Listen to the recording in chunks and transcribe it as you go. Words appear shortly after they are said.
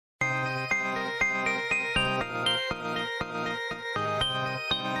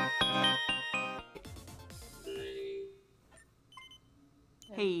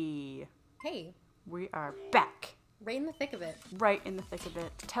Hey, Hey, we are back. right in the thick of it. Right in the thick of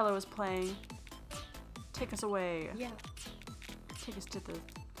it. Tello is playing. Take us away. Yeah. Take us to the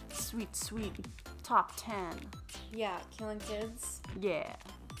sweet, sweet top 10. Yeah, killing kids. Yeah.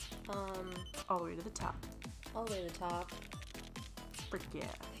 All All the way to the top. the way to the top. Frick yeah.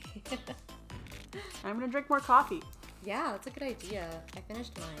 I'm gonna drink more coffee. Yeah, that's a good idea. I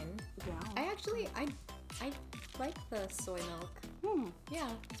finished mine. Yeah. I like the soy milk. Yeah,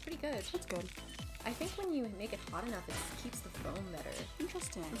 it's pretty good. That's good. I think when you make it hot enough, it keeps the foam better.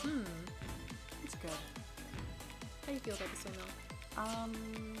 Interesting. That's good. How do you feel about the soy milk?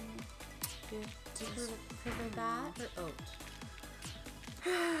 Do you prefer that or oat?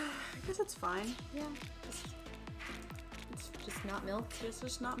 I guess it's fine. Yeah, it's just not milk. It's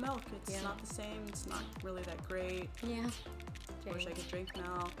just not milk. It's Yeah. not the same. It's not really that great. Yeah. Wish I could drink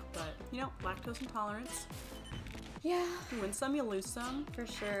milk, but lactose intolerance. Yeah, You win some, you lose some. for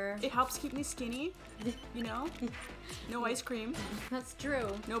sure. It helps keep me skinny, No ice cream, That's true.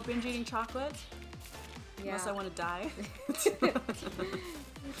 no binge eating chocolate, Yeah. unless I want to die.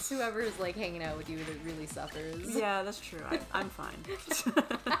 It's whoever is like hanging out with you that really suffers. Yeah, that's true. I'm fine.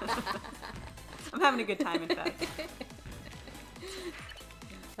 I'm having a good time, in fact.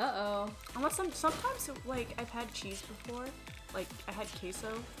 Uh-oh. Unless sometimes, I've had cheese before. Like, I had queso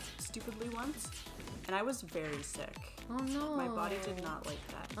stupidly once, and I was very sick. Oh no. My body did not like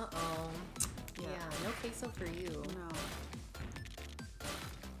that. Uh-oh. Yeah. Yeah, no queso for you. No.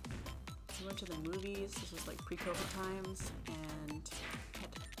 We went to the movies. This was pre-COVID times, and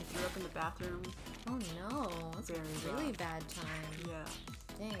I threw up in the bathroom. Oh no. That's a Very really rough. bad time.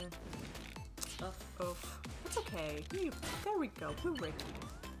 Yeah. Dang. Ugh. Oof. It's okay. There we go. Blue Ricky.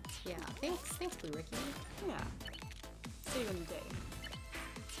 Yeah. Thanks, Blue Ricky. Yeah. Saving the day.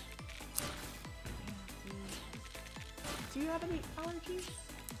 Do you have any allergies?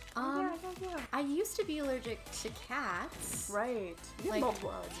 Yeah. I used to be allergic to cats. Right. You have Like-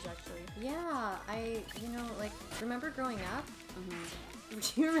 multiple allergies, actually. Yeah, remember growing up?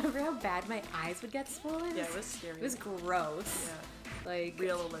 Do you remember how bad my eyes would get swollen? Yeah, it was scary. It was gross. Yeah.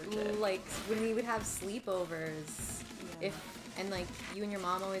 Real allergic. Like when we would have sleepovers, Yeah. you and your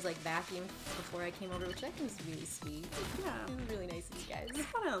mom always vacuumed before I came over, which I think was really sweet. Yeah. It was really nice of you guys.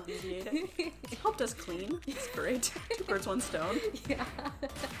 It's kind of alleviated. It helped us clean. It's great. Two birds, one stone. Yeah.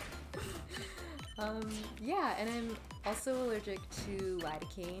 Yeah, and I'm also allergic to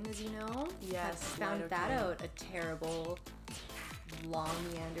lidocaine, as you know. Yes, I found that lidocaine. out a terrible, long,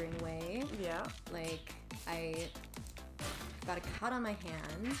 meandering way. Yeah. I got a cut on my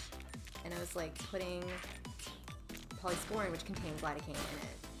hand, and I was putting polysporin, which contains lidocaine in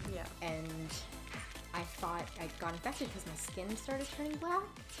it. Yeah. And I thought I got infected because my skin started turning black.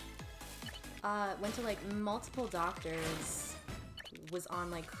 Went to multiple doctors, was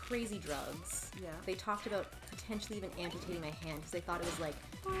on crazy drugs. Yeah. They talked about potentially even amputating my hand because they thought it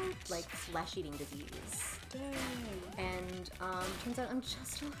was flesh-eating disease. Dang. And turns out I'm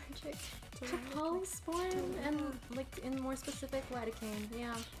just allergic to polysporin and in more specific lidocaine.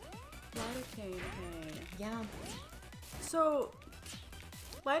 Yeah. Lidocaine. Hey. Yeah. So,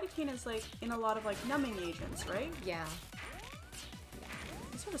 lidocaine is in a lot of numbing agents, right? Yeah.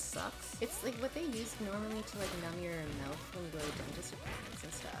 It sort of sucks. It's what they use normally to numb your mouth when you go to dentist appointments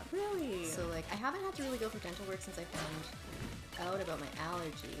and stuff. Really? So I haven't had to really go for dental work since I found out about my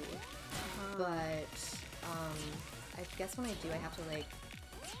allergy. But I guess when I do, I have to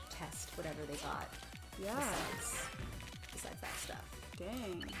test whatever they got. Yeah. Besides that stuff.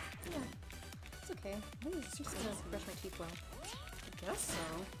 Dang. Yeah. It's okay. I'm just gonna brush my teeth well. I guess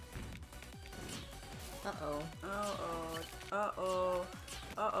so. Uh-oh.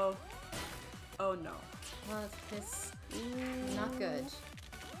 Uh-oh. Oh no. Well, this not good.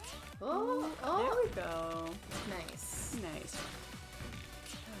 Oh, There we go. nice. Nice.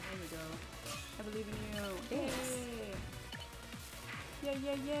 Oh, there we go. I believe in you. Thanks.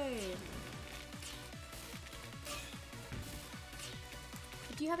 Yay. Yay.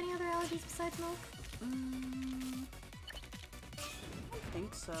 Do you have any other allergies besides milk? I don't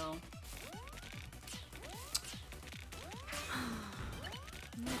think so.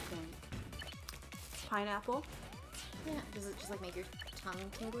 Let me think. Pineapple? Yeah. Does it just make your tongue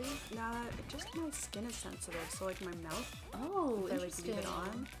tingly? Just my skin is sensitive, so my mouth, Oh, if I interesting. leave it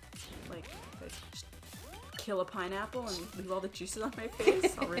on, if I just kill a pineapple and leave all the juices on my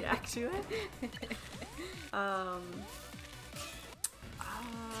face, I'll react to it.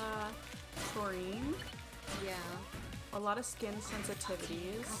 Chlorine. Yeah. A lot of skin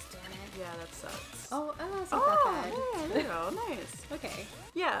sensitivities. God damn it. Yeah, that sucks. Oh, it's not that bad. Yeah, there you go. Nice. Okay.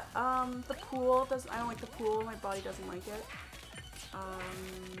 Yeah, the pool I don't like the pool. My body doesn't like it.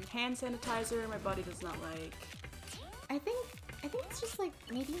 Hand sanitizer, my body does not like. I think it's just like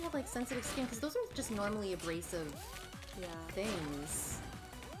maybe you have like sensitive skin because those are just normally abrasive things.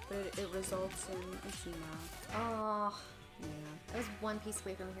 But it results in eczema. Oh, Yeah. that was one piece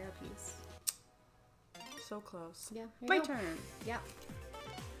away from a hero piece. So close. Yeah. My turn. Yeah.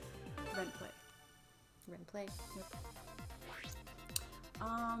 Rent play. Rent play. Yep.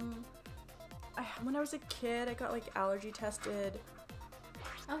 When I was a kid, I got like allergy tested.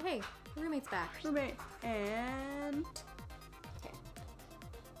 Oh hey, your roommate's back. Roommate. And Okay.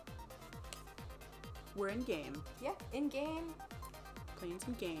 we're in game. Yeah, in game. Playing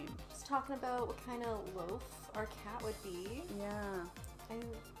some games. Just talking about what kind of loaf our cat would be. Yeah.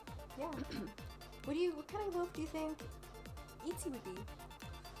 Yeah. What kind of loaf do you think Eatsy would be?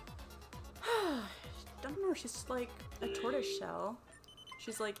 I don't know. She's like a tortoise shell.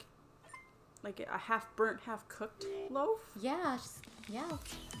 She's like a half burnt, half cooked loaf. Yeah,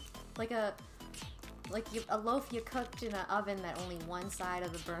 like a loaf you cooked in an oven that only one side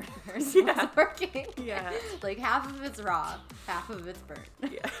of the burner is working. Yeah. Like half of it's raw, half of it's burnt.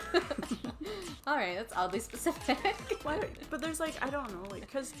 Yeah. All right, that's oddly specific. Why? But there's like, I don't know, like,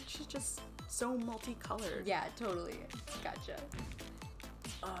 because she's just so multicolored. Yeah, totally. Gotcha.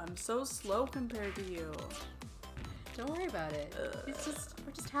 I'm so slow compared to you. Don't worry about it. We're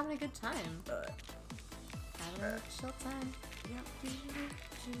just having a good time. Having a chill time. Yep.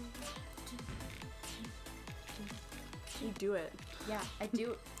 You do it. Yeah, I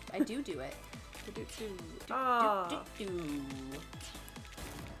do it. Oh.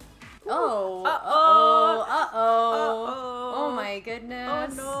 Oh. Uh-oh. Uh-oh. Oh my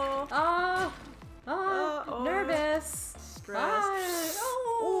goodness. Oh no. Oh. Nervous. Stressed.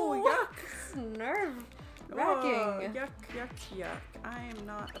 Oh, yuck. Nerve Oh, wracking. yuck. I am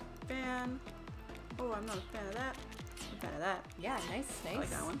not a fan. Oh, I'm not a fan of that. I'm a fan of that. Yeah, nice. I like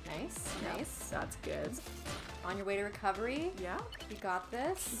that one. Nice. That's good. On your way to recovery. Yeah. You got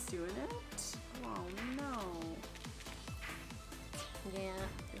this. Doing it. Oh no. Yeah.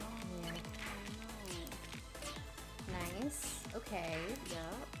 Oh, Yeah. no. Nice. Okay. Yeah.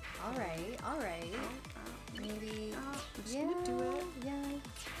 All right. Maybe. I'm just Yeah. gonna do it. Yeah.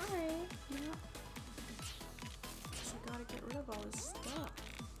 All right. Yeah. Guess I gotta get rid of all this stuff.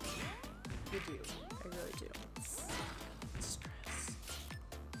 You do. I really do. Stress.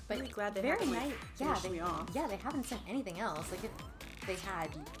 But Really glad they very haven't, like, nice. Yeah, finished me off. they haven't sent anything else. Like if they had,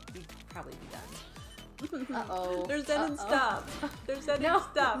 you'd probably be done. Uh-oh. They're sending stuff. They're sending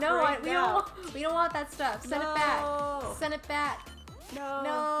stuff. No, right now. we don't want that stuff. Send it back. Send it back. No.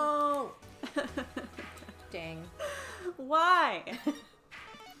 No. Dang. Why?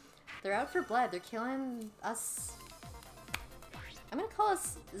 They're out for blood. They're killing us. I'm gonna call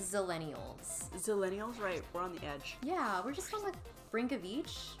us Zillennials. Zillennials, right? We're on the edge. Yeah, we're just on the brink of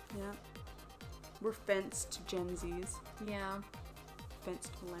each. Yeah. We're fenced Gen Zs. Yeah.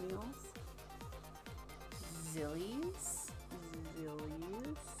 Fenced millennials. Zillies.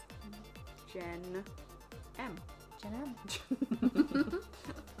 Zillies. Gen M. Gen M.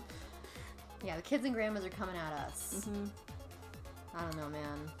 Yeah, the kids and grandmas are coming at us. Mm-hmm. I don't know,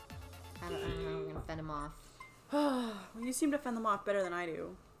 man. I don't know how we're gonna fend them off. Well, you seem to fend them off better than I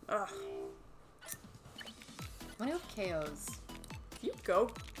do. Ugh. What do KOs? You go.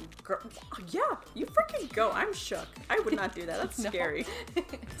 Girl. Yeah, you freaking go. I'm shook. I would not do that. That's No. scary.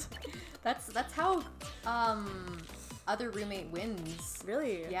 That's how other roommate wins.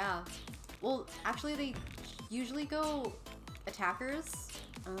 Really? Yeah. Well, actually, they usually go attackers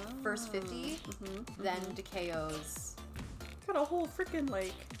first 50, then to KOs. Got a whole freaking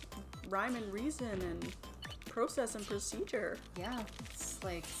like rhyme and reason and process and procedure. Yeah, it's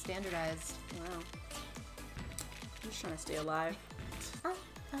like standardized. Wow. I'm just trying to stay alive.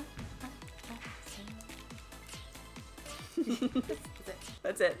 That's it.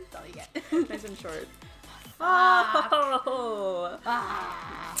 That's it. That's all you get. Nice and short. Ah. Oh!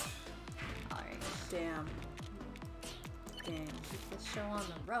 Alright. Damn. Keep this show on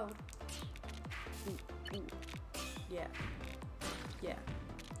the road. Ooh. Yeah. Yeah.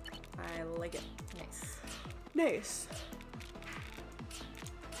 I like it. Nice. Nice.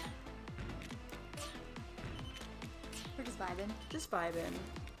 We're just vibing. Just vibing.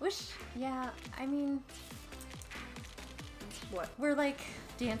 Wish, yeah, I mean, What? we're like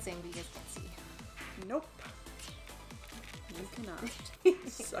dancing, but you guys can't see. Nope. You cannot.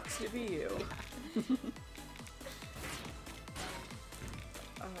 Sucks to be you.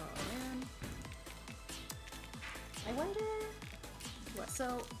 Oh man. I wonder. What?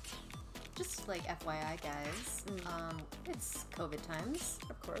 So, just like FYI, guys. It's COVID times.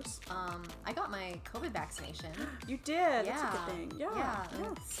 Of course. I got my COVID vaccination. You did. That's a good thing. Yeah. Yeah.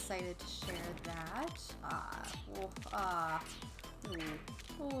 I'm excited to share that.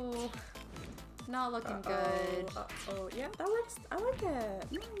 Ooh. Not looking good. Oh, yeah, that works. I like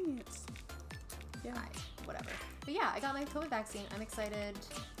it. Nice. Yeah. Whatever. But yeah, I got my COVID vaccine. I'm excited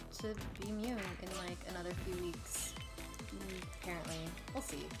to be immune in like another few weeks. Apparently. We'll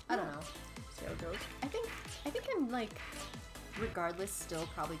see. I don't know. See how it goes. I think I'm like, regardless, still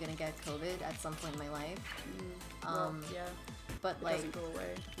probably gonna get COVID at some point in my life. Well, yeah. But It like, doesn't go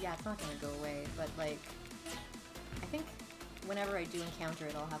away. yeah, it's not gonna go away. But like, I think whenever I do encounter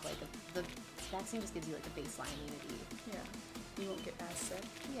it, I'll have like the vaccine just gives you like a baseline immunity. Yeah. You won't get as sick.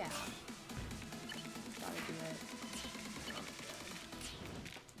 Yeah. Gotta do it.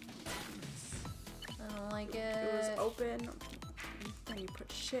 I don't like it. It was open, and you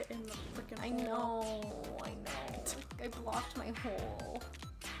put shit in the freaking hole. I know. I blocked my hole.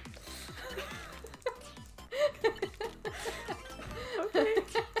 Okay.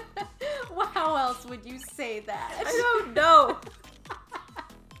 Well, how else would you say that? I don't know.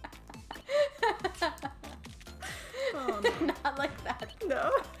 Oh, no. Not like that.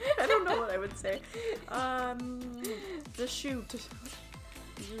 No, I don't know what I would say. The shoot.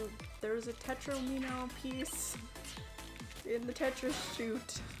 There's a Tetramino piece in the Tetris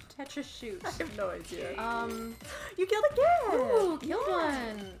shoot. Tetris shoot. I have no idea. You killed again! Ooh, killed Yeah.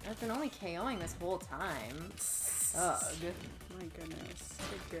 one! I've been only KOing this whole time. Ugh. My goodness.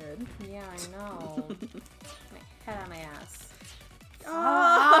 You're good. Yeah, I know. My head on my ass.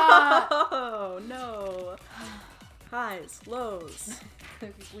 Oh, no. Highs, lows.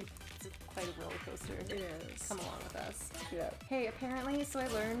 It's quite a roller coaster. It is. Come along with us. Yeah. Hey, apparently, so I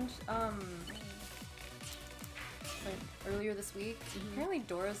learned, like, earlier this week, apparently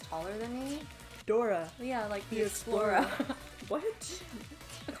Dora's taller than me. Dora. Yeah, like the Explorer. Explorer. What?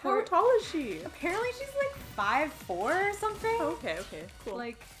 How tall is she? Apparently she's like 5'4" or something. Oh, okay, cool.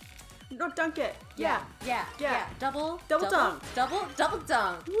 Like, no, dunk it. Yeah. Yeah. Double dunk. Double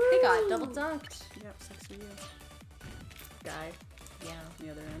dunk. Woo. They got double dunked. Yep, sucks for you. Guy. Yeah. On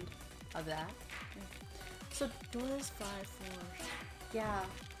the other end. Of that. Yeah. So Dora's 5'4". Yeah.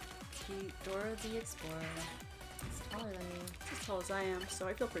 Dora the Explorer. It's taller than me. She's as tall as I am, so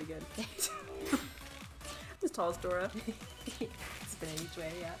I feel pretty good. I'm as tall as Dora. Spin it each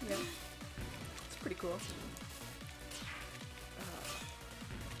way, yeah. Yeah. It's pretty cool.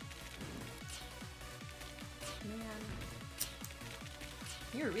 Man.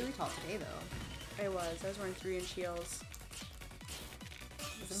 You were really tall today, though. I was wearing 3-inch heels. I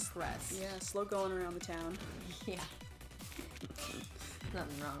was impressed. Yeah, slow going around the town. Yeah.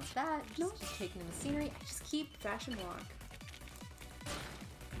 Nothing wrong with that. Just taking in the scenery. I just keep... Fashion walk.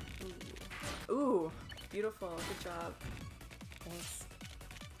 Ooh. Beautiful. Good job. Thanks.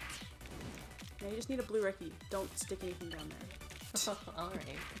 Now you just need a blue Ricky. Don't stick anything down there.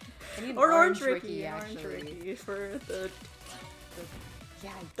 Alright. I need an Or orange Ricky, Ricky, Orange actually. Ricky for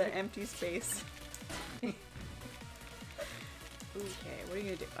the empty space. Okay, what are you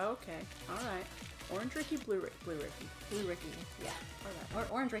gonna do? Okay, alright. Orange Ricky, blue Ricky. Blue Ricky, yeah. Or that.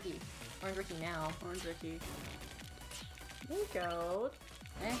 Or Orange Ricky. Orange Ricky now. Orange Ricky. There you go.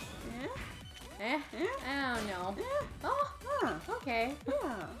 Eh? Yeah? Eh? I don't know. Yeah. Oh, Huh. okay.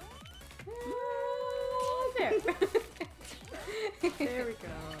 Yeah. There. There we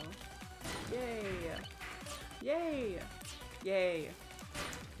go. Yay. Yay. Yay.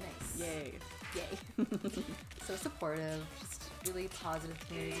 Nice. Yay. Yay. So supportive. Just really positive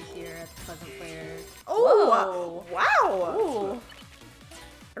community here at the Pleasant Player. Oh! Whoa. Wow! Ooh.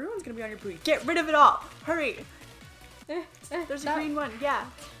 Everyone's gonna be on your booty. Get rid of it all! Hurry! There's a that- green one. Yeah.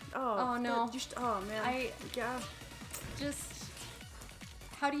 Oh, no. Oh man. Yeah. Just...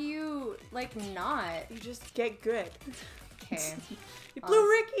 How do you, like, not? You just get good. Okay. You blew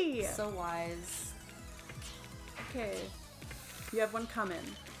Ricky! So wise. Okay. You have one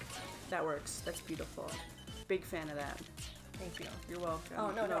coming. That works. That's beautiful. Big fan of that. Thank you. You're welcome.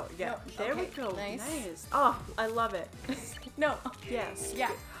 Oh, no. Yeah. No. There we Okay, go. nice. Oh, I love it. No. Yes.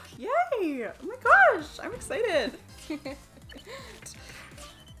 Yeah. Yay! Oh my gosh! I'm excited.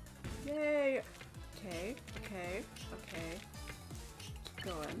 Yay! Okay. Keep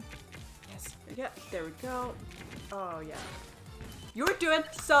going. Yes. Yeah. There we go. Oh yeah. You're doing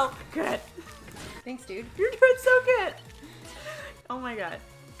so good. Thanks, dude. You're doing so good. Oh my god.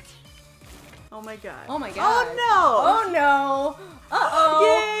 Oh my god. Oh my god. Oh Oh no. Uh-oh.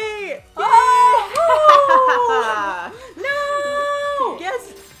 Yay! Oh! No!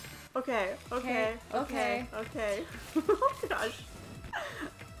 Yes. Okay. Okay. Oh gosh.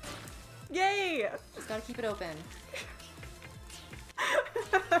 Yay! Just gotta keep it open.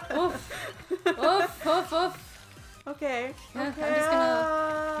 Oof. Oof, oof, oof. Okay. Yeah, Okay. I'm just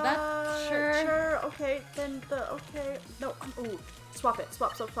gonna... That, sure. Sure. Okay. Then the... Okay. No. Oh. Swap it.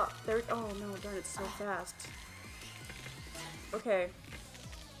 Swap, swap, swap. There we... Oh, no. Darn, it's so fast. Okay.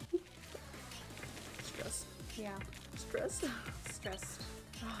 Stress. Yeah. Stress? Stressed.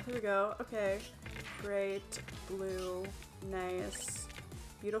 Oh, there we go. Okay. Great. Blue. Nice.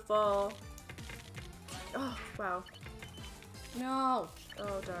 Beautiful. Oh, wow. No.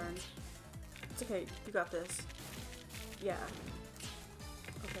 Oh, darn. It's okay. You got this. Yeah.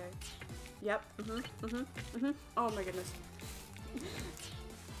 Okay. Yep. Oh my goodness.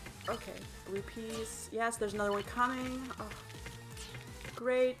 Okay. Blue piece. Yes, there's another one coming. Oh.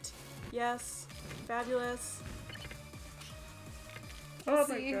 Great. Yes. Fabulous. We'll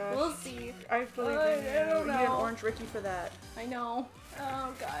see. We'll see. I believe in you. I don't know. You need an orange Ricky for that. I know.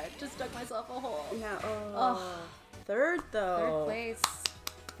 Oh god, just dug myself a hole. Yeah. Oh. Oh. Third though. Third place.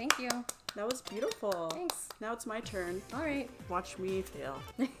 Thank you. That was beautiful. Thanks. Now it's my turn. All right. Watch me fail.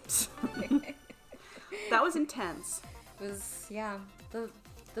 That was intense. It was, yeah.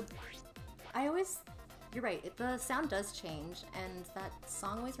 I always, you're right. The sound does change, and that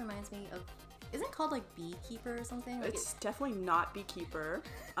song always reminds me of. Isn't it called like Beekeeper or something? Like It's definitely not Beekeeper.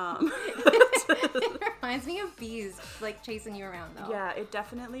 It reminds me of bees like chasing you around though. Yeah, it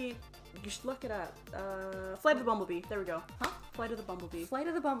definitely. You should look it up. Flight of the Bumblebee. There we go. Huh? Flight of the Bumblebee. Flight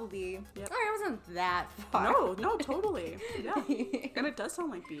of the Bumblebee. Yep. Alright, it wasn't that far. No, totally. Yeah. And it does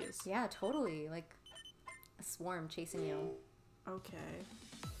sound like bees. Yeah, totally. Like a swarm chasing you. Okay.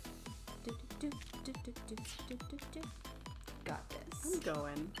 Got this. I'm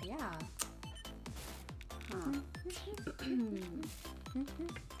going. Yeah. Huh.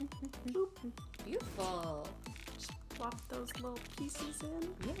 Beautiful. Swap those little pieces in.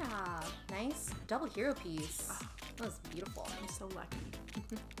 Yeah. Nice. Double hero piece. That was beautiful. I'm so lucky.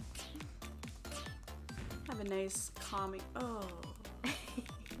 Have a nice calming. Oh.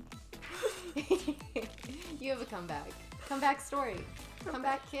 You have a comeback. Comeback story.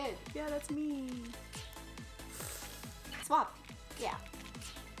 Comeback kid. Yeah, that's me. Swap. Yeah.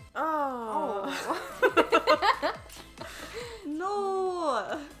 Oh.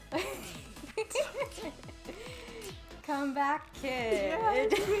 No. Comeback kid. Yeah,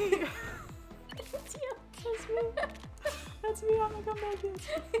 that's me. It's you. That's me. That's me on the comeback kid.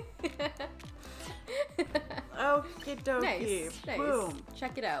 Okie dokie. Nice. Nice. Boom.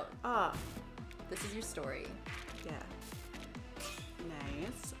 Check it out. This is your story. Yeah.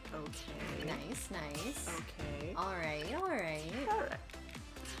 Nice. Okay. Nice, nice. Okay. Alright, alright. Alright.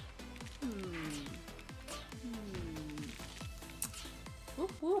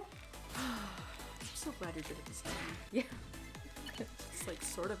 Whoop, whoop. I'm so glad you're good at this game. Yeah. It's like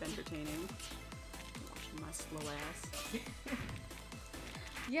sort of entertaining. Watching my slow ass.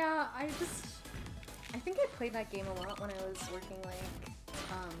 Yeah, I think I played that game a lot when I was working like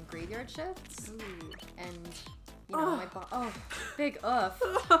graveyard shifts. Ooh. And you know, my big oof.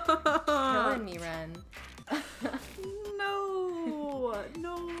 Killing me, Ren. No,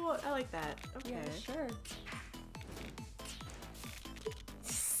 I like that. Okay. Yeah, sure.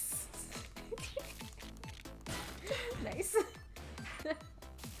 Nice.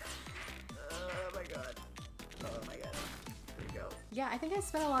 Oh my god. Oh my god. Here we go. Yeah, I think I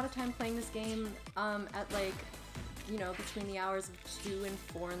spent a lot of time playing this game at like, you know, between the hours of 2 and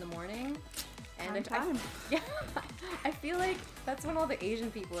 4 in the morning. And I feel like that's when all the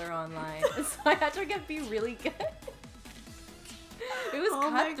Asian people are online. So I had to be really good. It was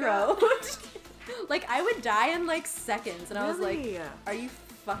cutthroat. Like I would die in like seconds, and I was like, "Are you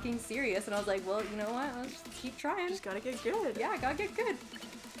fucking serious?" And I was like, "Well, you know what? I'll just keep trying. Just gotta get good. Yeah, gotta get good."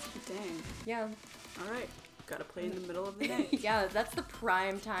 Dang. Yeah. All right. Gotta play in the middle of the night. Yeah, that's the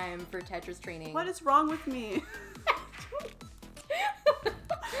prime time for Tetris training. What is wrong with me?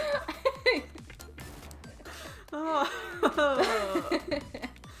 Oh.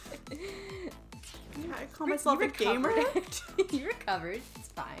 I call myself a gamer. You recovered. It's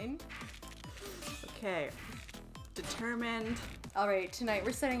fine. Okay. Determined. All right, tonight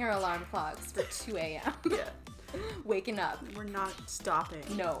we're setting our alarm clocks for 2 a.m. Yeah. Waking up. We're not stopping.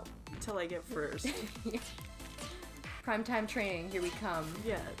 No. Until I get first. Primetime training. Here we come.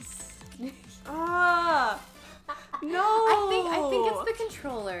 Yes. No. I think it's the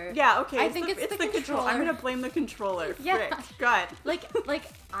controller. Yeah. Okay. I think it's the controller. I'm gonna blame the controller. Yeah. Frick. God. Like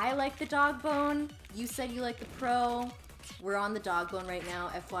I like the dog bone. You said you like the pro. We're on the dog bone right now,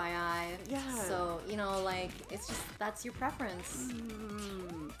 FYI. Yeah. So you know, like it's just that's your preference.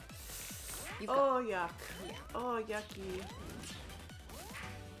 Oh yuck. Yeah. Oh yucky.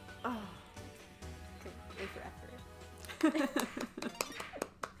 Oh.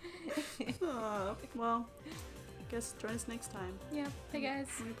 Well, guess join us next time. Yeah. Hey guys.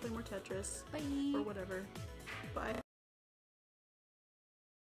 We're gonna play more Tetris. Bye. Or whatever. Bye.